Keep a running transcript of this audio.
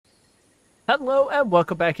Hello and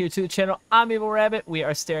welcome back here to the channel. I'm EvlRabbit. We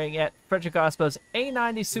are staring at Fanatec Aasbo's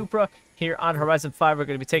A90 Supra here on Horizon 5. We're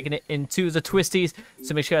going to be taking it into the twisties.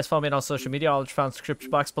 So make sure you guys follow me on social media. All found in the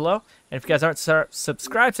description box below. And if you guys aren't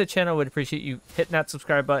subscribed to the channel, we'd appreciate you hitting that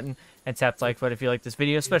subscribe button and tap the like button if you like this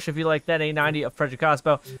video, especially if you like that A90 of Fanatec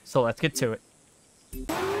Clubsport. So let's get to it.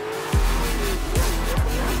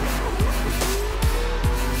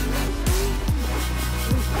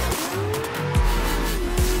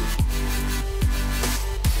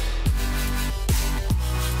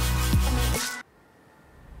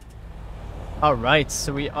 Alright,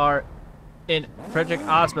 so we are in Fanatec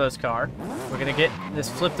Aasbo's car. We're going to get this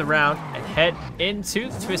flipped around and head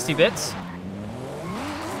into the twisty bits.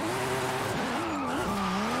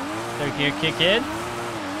 Third gear kick in.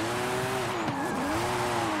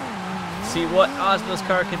 See what Aasbo's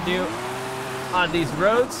car can do on these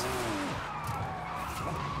roads.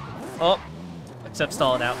 Oh, except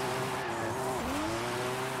stall it out.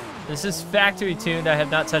 This is factory tuned. I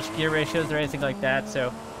have not touched gear ratios or anything like that,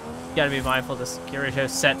 so you gotta be mindful this gear ratio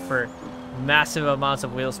is set for massive amounts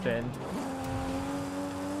of wheel spin.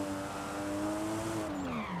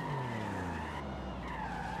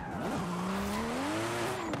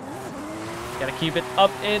 Gotta keep it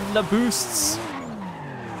up in the boosts.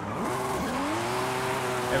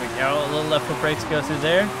 There we go. A little left foot brakes go through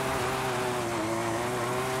there.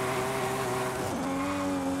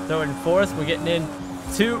 Third and fourth, we're getting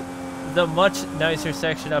into the much nicer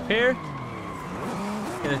section up here.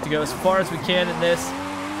 Gonna have to go as far as we can in this,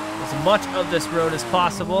 as much of this road as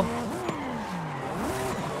possible.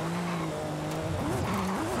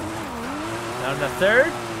 Down to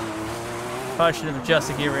third. Probably should have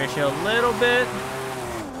adjusted the gear ratio a little bit.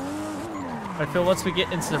 But I feel once we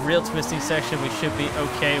get into the real twisting section, we should be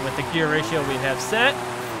okay with the gear ratio we have set.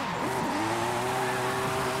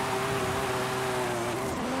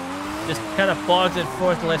 Just kind of bogs and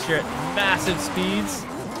forth unless you're at massive speeds.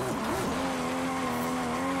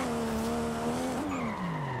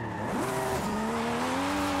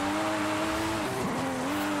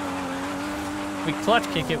 If we clutch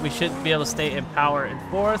kick it, we should be able to stay in power in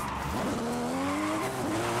fourth.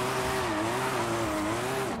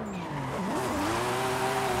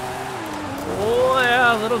 Oh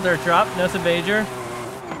yeah, a little dirt drop, nothing major.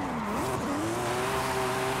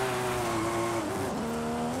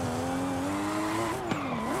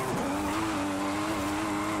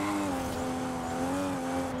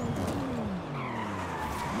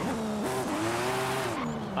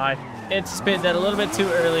 I anticipated that a little bit too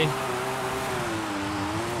early.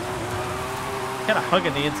 Kind of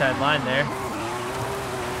hugging the inside line there.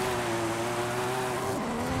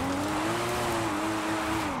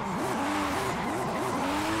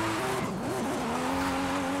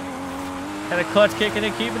 Kind of clutch kicking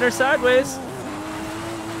and keeping her sideways.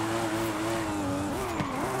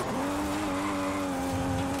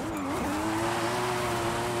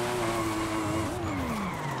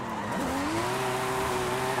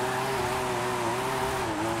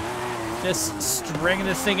 Just stringing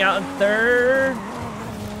this thing out in third.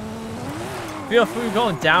 I feel if we were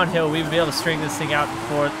going downhill, we would be able to string this thing out in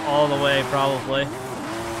fourth all the way, probably.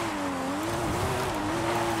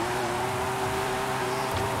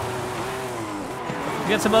 We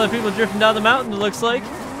got some other people drifting down the mountain, it looks like.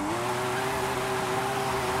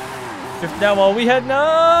 Drifting down while we had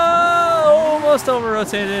almost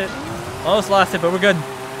over-rotated it. Almost lost it, but we're good.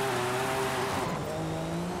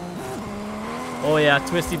 Oh yeah,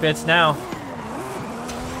 twisty bits now.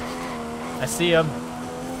 I see him.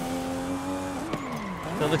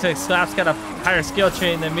 So it looks like Slap's got a higher skill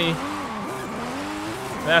chain than me.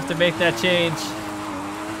 I have to make that change.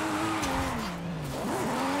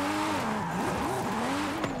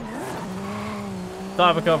 Thought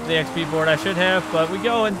I would go for the XP board. I should have, but we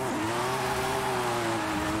going.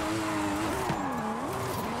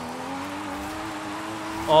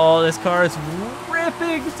 Oh, this car is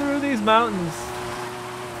ripping through these mountains.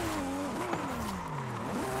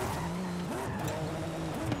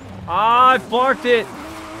 Ah, I barked it.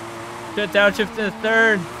 Shut downshift to the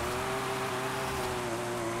third.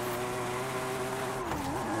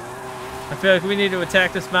 I feel like we need to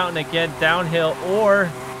attack this mountain again downhill, or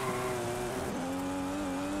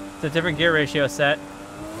it's a different gear ratio set.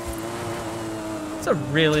 It's a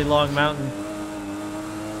really long mountain.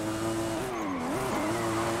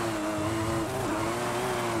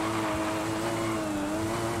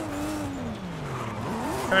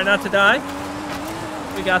 Try not to die.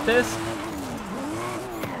 We got this.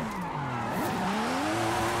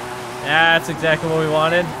 Yeah, that's exactly what we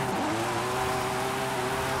wanted.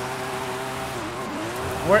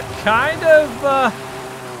 We're kind of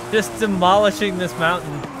just demolishing this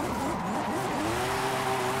mountain.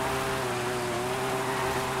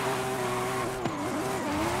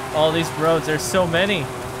 All these roads, there's so many.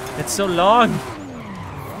 It's so long.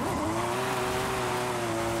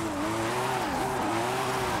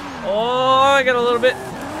 Oh, I got a little bit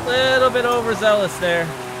overzealous there.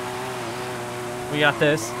 We got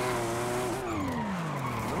this.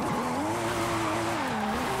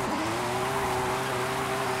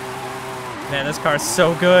 Man, this car's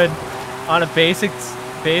so good on a basic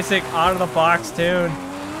out of the box tune.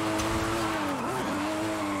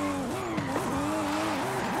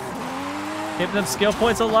 Keeping them skill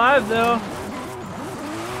points alive though.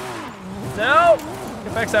 No!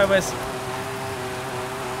 Get back sideways.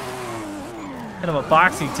 Kind of a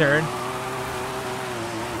boxy turn.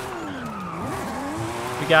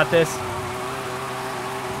 We got this.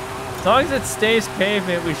 As long as it stays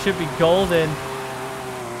pavement, we should be golden.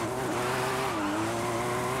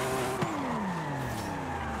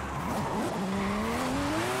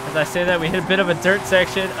 As I say that, we hit a bit of a dirt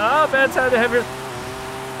section. Oh, bad time to have your...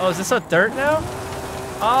 Oh, is this a dirt now?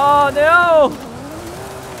 Oh, no!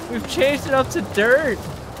 We've changed it up to dirt.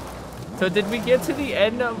 So did we get to the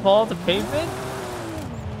end of all the pavement?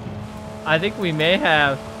 I think we may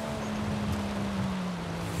have.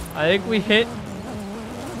 I think we hit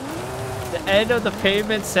the end of the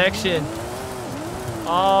pavement section.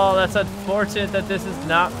 Oh, that's unfortunate that this is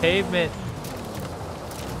not pavement.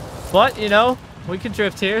 But, you know, we can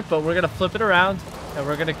drift here, but we're going to flip it around, and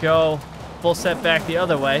we're going to go full set back the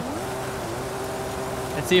other way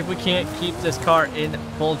and see if we can't keep this car in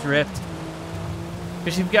full drift.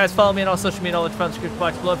 If you guys follow me on all social media, all the fun description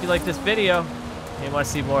box below. If you like this video and you want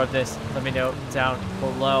to see more of this, let me know down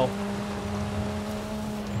below.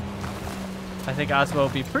 I think Aasbo will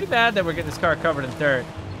be pretty mad that we're getting this car covered in dirt,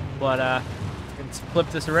 but let's flip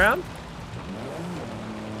this around.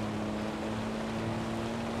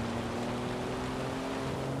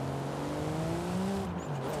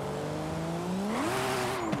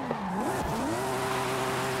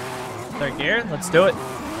 Third gear, let's do it.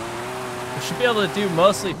 We should be able to do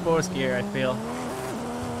mostly fourth gear, I feel.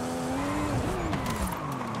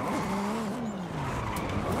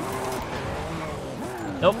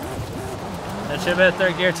 Nope. That should have been a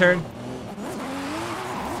third gear turn.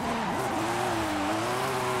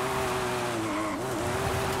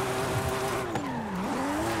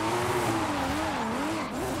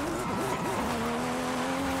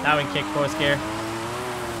 Now we can kick fourth gear.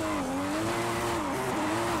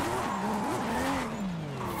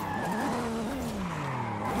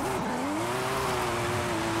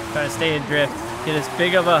 Trying to stay in drift. Get as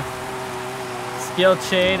big of a skill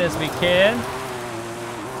chain as we can.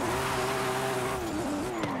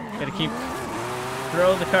 Gotta keep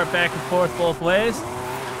throwing the cart back and forth both ways.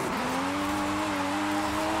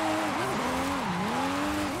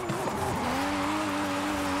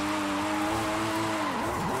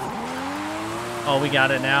 Oh, we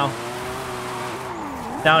got it now.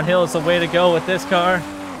 Downhill is the way to go with this car.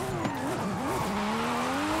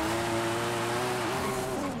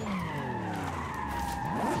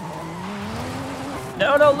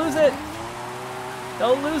 No, don't lose it.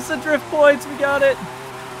 Don't lose the drift points. We got it.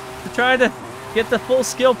 We're trying to get the full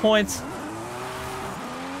skill points.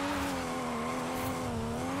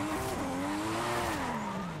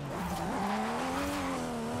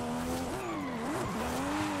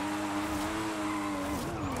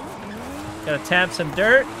 Gotta tap some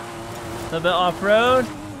dirt. A little bit off-road.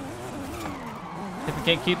 If we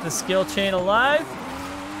can't keep the skill chain alive.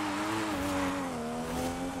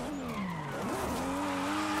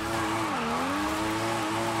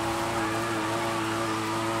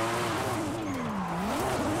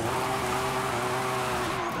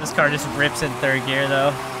 This car just rips in third gear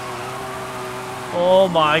though. Oh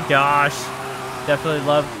my gosh. Definitely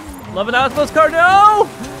love an Aasbo's car. No!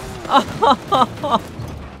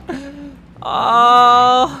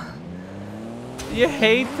 Oh, you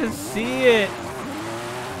hate to see it.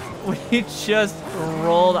 We just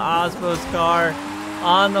rolled Aasbo's car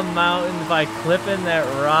on the mountain by clipping that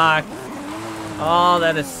rock. Oh,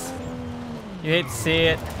 that is... You hate to see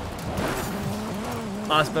it.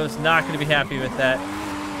 Aasbo's not going to be happy with that.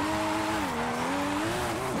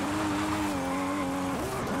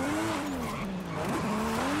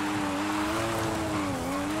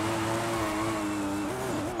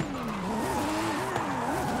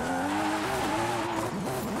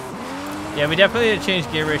 Yeah, we definitely need to change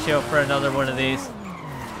gear ratio for another one of these.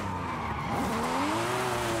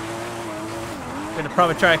 We're gonna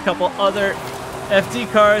probably try a couple other FD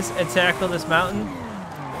cars and tackle this mountain.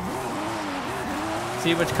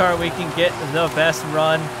 See which car we can get the best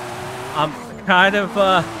run. I'm kind of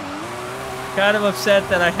upset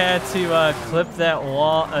that I had to clip that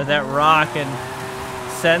wall, that rock, and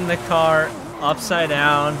send the car upside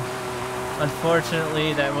down.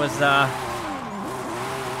 Unfortunately, that was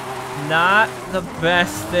not the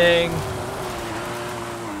best thing.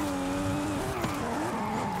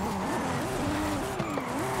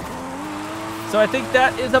 So I think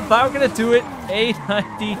that is about going to do it.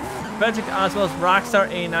 A90, Fanatec Aasbo's Rockstar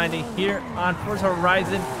A90 here on Forza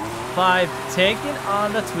Horizon 5, taking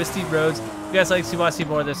on the twisty roads. If you guys want to see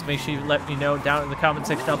more of this, make sure you let me know down in the comment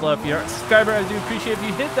section down below. If you're a subscriber, I do appreciate if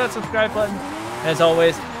you hit that subscribe button. As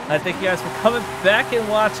always, I thank you guys for coming back and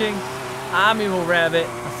watching. I'm EvlRabbit.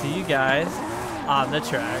 I'll see you guys on the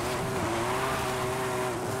track.